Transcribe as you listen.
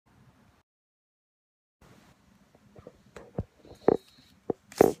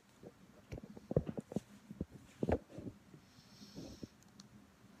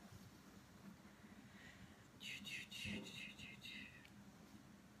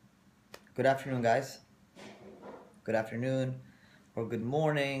Good afternoon, guys. Good afternoon, or good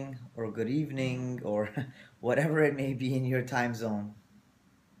morning, or good evening, or whatever it may be in your time zone.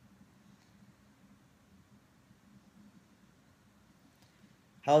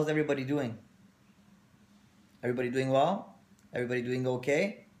 How's everybody doing? Everybody doing well? Everybody doing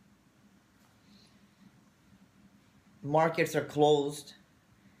okay? Markets are closed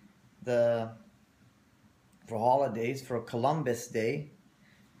the for holidays for Columbus Day.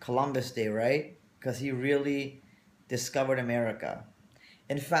 Columbus Day, right? Because he really discovered America.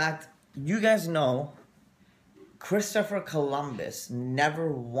 In fact, you guys know Christopher Columbus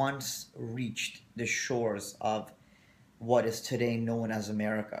never once reached the shores of what is today known as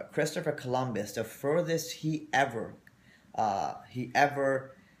America. Christopher Columbus, the furthest he ever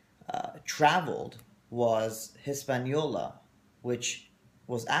traveled was Hispaniola, which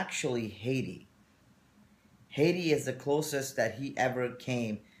was actually Haiti. Haiti is the closest that he ever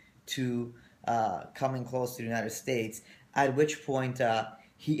came to coming close to the United States, at which point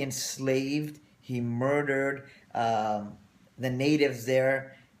he enslaved, he murdered the natives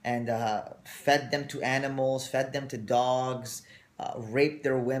there and fed them to animals, fed them to dogs, raped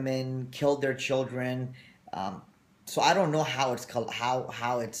their women, killed their children. So I don't know how it's called, how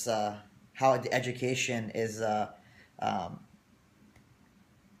the education um,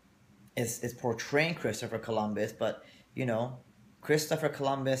 is portraying Christopher Columbus, but you know, Christopher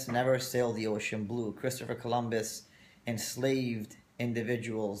Columbus never sailed the ocean blue. Christopher Columbus enslaved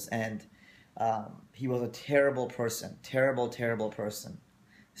individuals, and he was a terrible person, terrible person.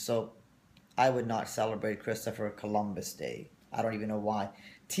 So I would not celebrate Christopher Columbus Day. I don't even know why.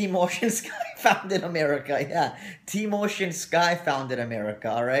 Team Ocean Sky founded America. Yeah, Team Ocean Sky founded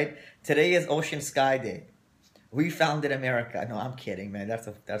America. All right, today is Ocean Sky Day. We founded America. No, I'm kidding, man.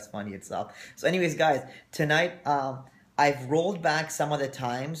 That's funny itself. So, anyways, guys, tonight I've rolled back some of the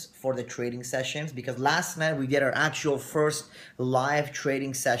times for the trading sessions because last night we did our actual first live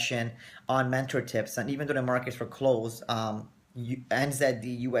trading session on MentorTips, and even though the markets were closed,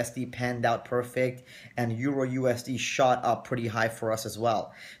 NZD USD panned out perfect, and Euro USD shot up pretty high for us as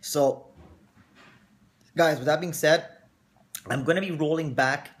well. So, guys, with that being said, I'm going to be rolling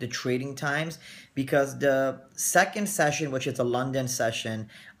back the trading times because the second session, which is a London session,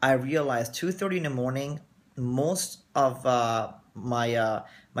 I realized 2:30 in the morning, most of my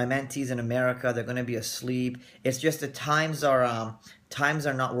mentees in America, they're going to be asleep. It's just the times are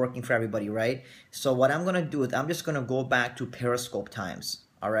not working for everybody, right? So what I'm going to do is I'm just going to go back to Periscope times.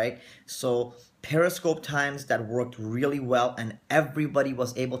 All right. So Periscope times that worked really well and everybody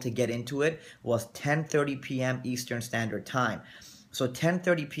was able to get into it was 10:30 p.m. Eastern Standard Time. So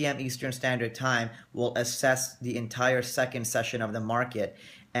 10:30 p.m. Eastern Standard Time will assess the entire second session of the market.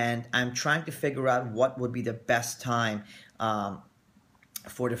 And I'm trying to figure out what would be the best time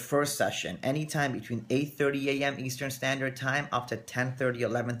for the first session, anytime between 8:30 a.m. Eastern Standard Time up to 10:30,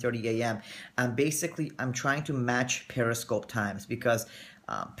 11:30 a.m. And basically, I'm trying to match Periscope times because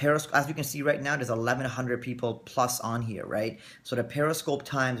Periscope, as you can see right now, there's 1,100 people plus on here, right? So the Periscope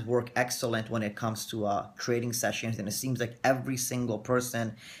times work excellent when it comes to trading sessions, and it seems like every single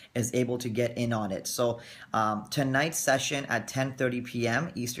person is able to get in on it. So tonight's session at 10:30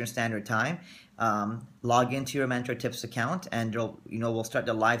 p.m. Eastern Standard Time, log into your MentorTips account, and we'll start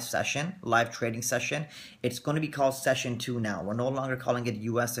the live trading session. It's going to be called session 2 now. We're no longer calling it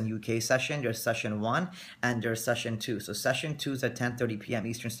US and UK session. There's session 1 and there's session 2. So session 2 is at 10:30 p.m.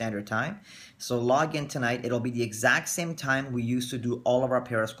 Eastern Standard Time. So log in tonight. It'll be the exact same time we used to do all of our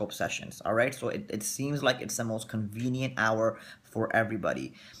Periscope sessions. All right. So it seems like it's the most convenient hour for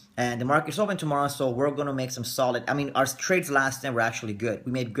everybody. And the market's open tomorrow, so we're going to make some solid. I mean, our trades last night were actually good.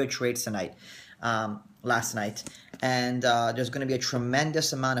 We made good trades tonight. Last night, and there's going to be a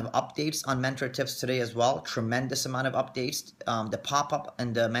tremendous amount of updates on MentorTips today as well. Tremendous amount of updates. The pop-up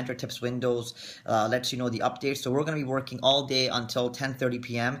and the MentorTips windows lets you know the updates. So we're going to be working all day until 10:30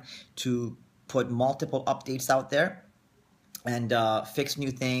 p.m. to put multiple updates out there and fix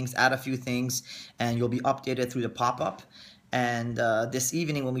new things, add a few things, and you'll be updated through the pop-up. And this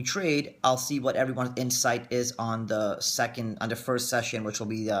evening when we trade, I'll see what everyone's insight is on the first session, which will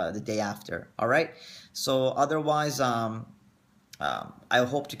be the day after. All right. So otherwise, I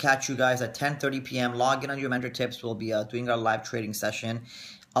hope to catch you guys at 10:30 p.m. Log in on your MentorTips. We'll be doing our live trading session.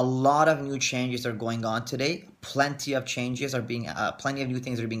 A lot of new changes are going on today. Plenty of changes are being, plenty of new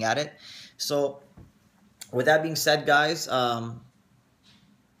things are being added. So with that being said, guys,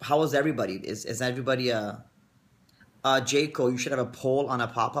 how is everybody? Is everybody Jayco, you should have a poll on a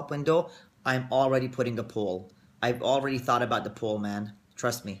pop-up window. I'm already putting a poll. I've already thought about the poll, man.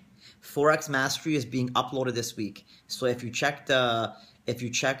 Trust me. Forex Mastery is being uploaded this week. So if you check the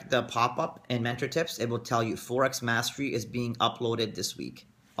pop-up in MentorTips, it will tell you Forex Mastery is being uploaded this week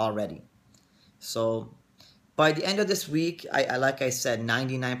already. So by the end of this week, like I said,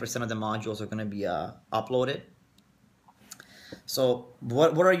 99% of the modules are going to be uploaded. So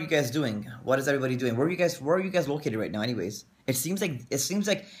what are you guys doing? What is everybody doing? Where are you guys located right now? Anyways, it seems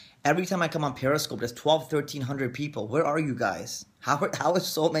like every time I come on Periscope, there's 1,300 people. Where are you guys? How is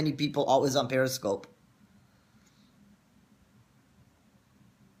so many people always on Periscope?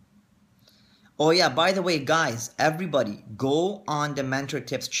 Oh yeah, by the way, guys, everybody go on the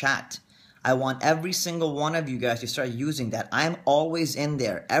MentorTips chat. I want every single one of you guys to start using that. I'm always in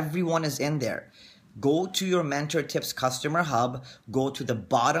there. Everyone is in there. Go to your MentorTips customer hub, go to the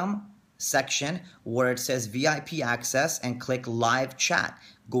bottom section where it says VIP access and click live chat.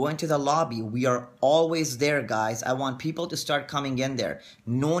 Go into the lobby. We are always there, guys. I want people to start coming in there.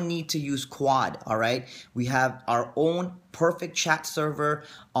 No need to use Quad, all right? We have our own perfect chat server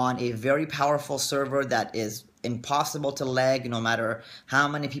on a very powerful server that is impossible to lag no matter how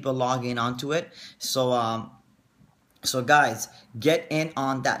many people log in onto it. So guys, get in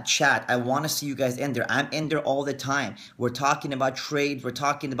on that chat. I want to see you guys in there. I'm in there all the time. We're talking about trades. We're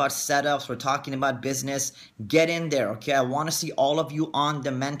talking about setups. We're talking about business. Get in there, okay? I want to see all of you on the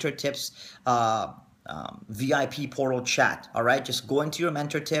MentorTips VIP portal chat, all right? Just go into your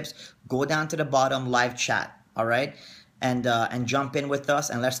MentorTips, go down to the bottom, live chat, all right? And jump in with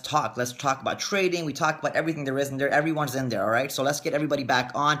us and let's talk. Let's talk about trading. We talk about everything there is in there. Everyone's in there, all right? So let's get everybody back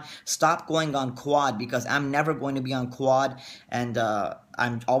on. Stop going on Quad because I'm never going to be on Quad and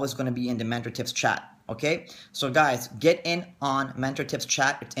I'm always going to be in the MentorTips chat, okay? So guys, get in on MentorTips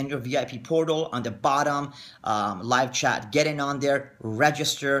chat. It's in your VIP portal on the bottom, live chat. Get in on there,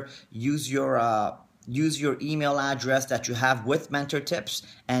 register, use your email address that you have with MentorTips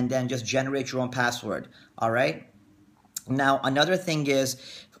and then just generate your own password, all right? Now, another thing is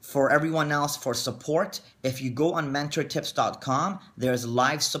for everyone else, for support, if you go on mentortips.com, there's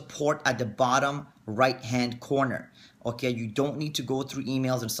live support at the bottom right-hand corner. Okay, you don't need to go through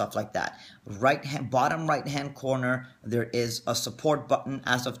emails and stuff like that. Bottom right-hand corner, there is a support button.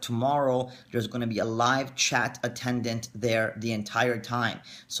 As of tomorrow, there's going to be a live chat attendant there the entire time.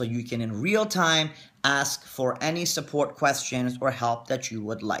 So you can, in real time, ask for any support questions or help that you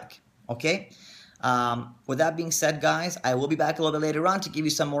would like. Okay? With that being said, guys, I will be back a little bit later on to give you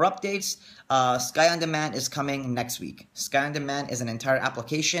some more updates. Sky on Demand is coming next week. Sky on Demand is an entire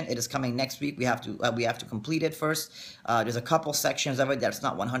application. It is coming next week. We have to complete it first. There's a couple sections of it that's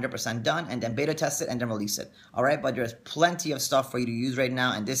not 100% done, and then beta test it and then release it. All right, but there's plenty of stuff for you to use right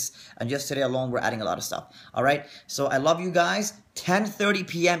now, and just today alone, we're adding a lot of stuff. All right, so I love you guys. 10:30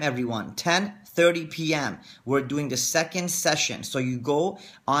 p.m. everyone. 10:30 p.m. We're doing the second session. So you go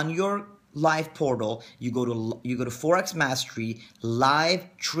on your live portal, you go to Forex Mastery live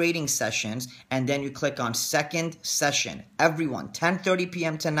trading sessions, and then you click on second session. Everyone, 10:30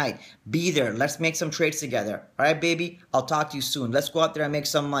 p.m. tonight, be there. Let's make some trades together. All right, baby, I'll talk to you soon. Let's go out there and make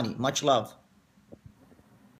some money. Much love.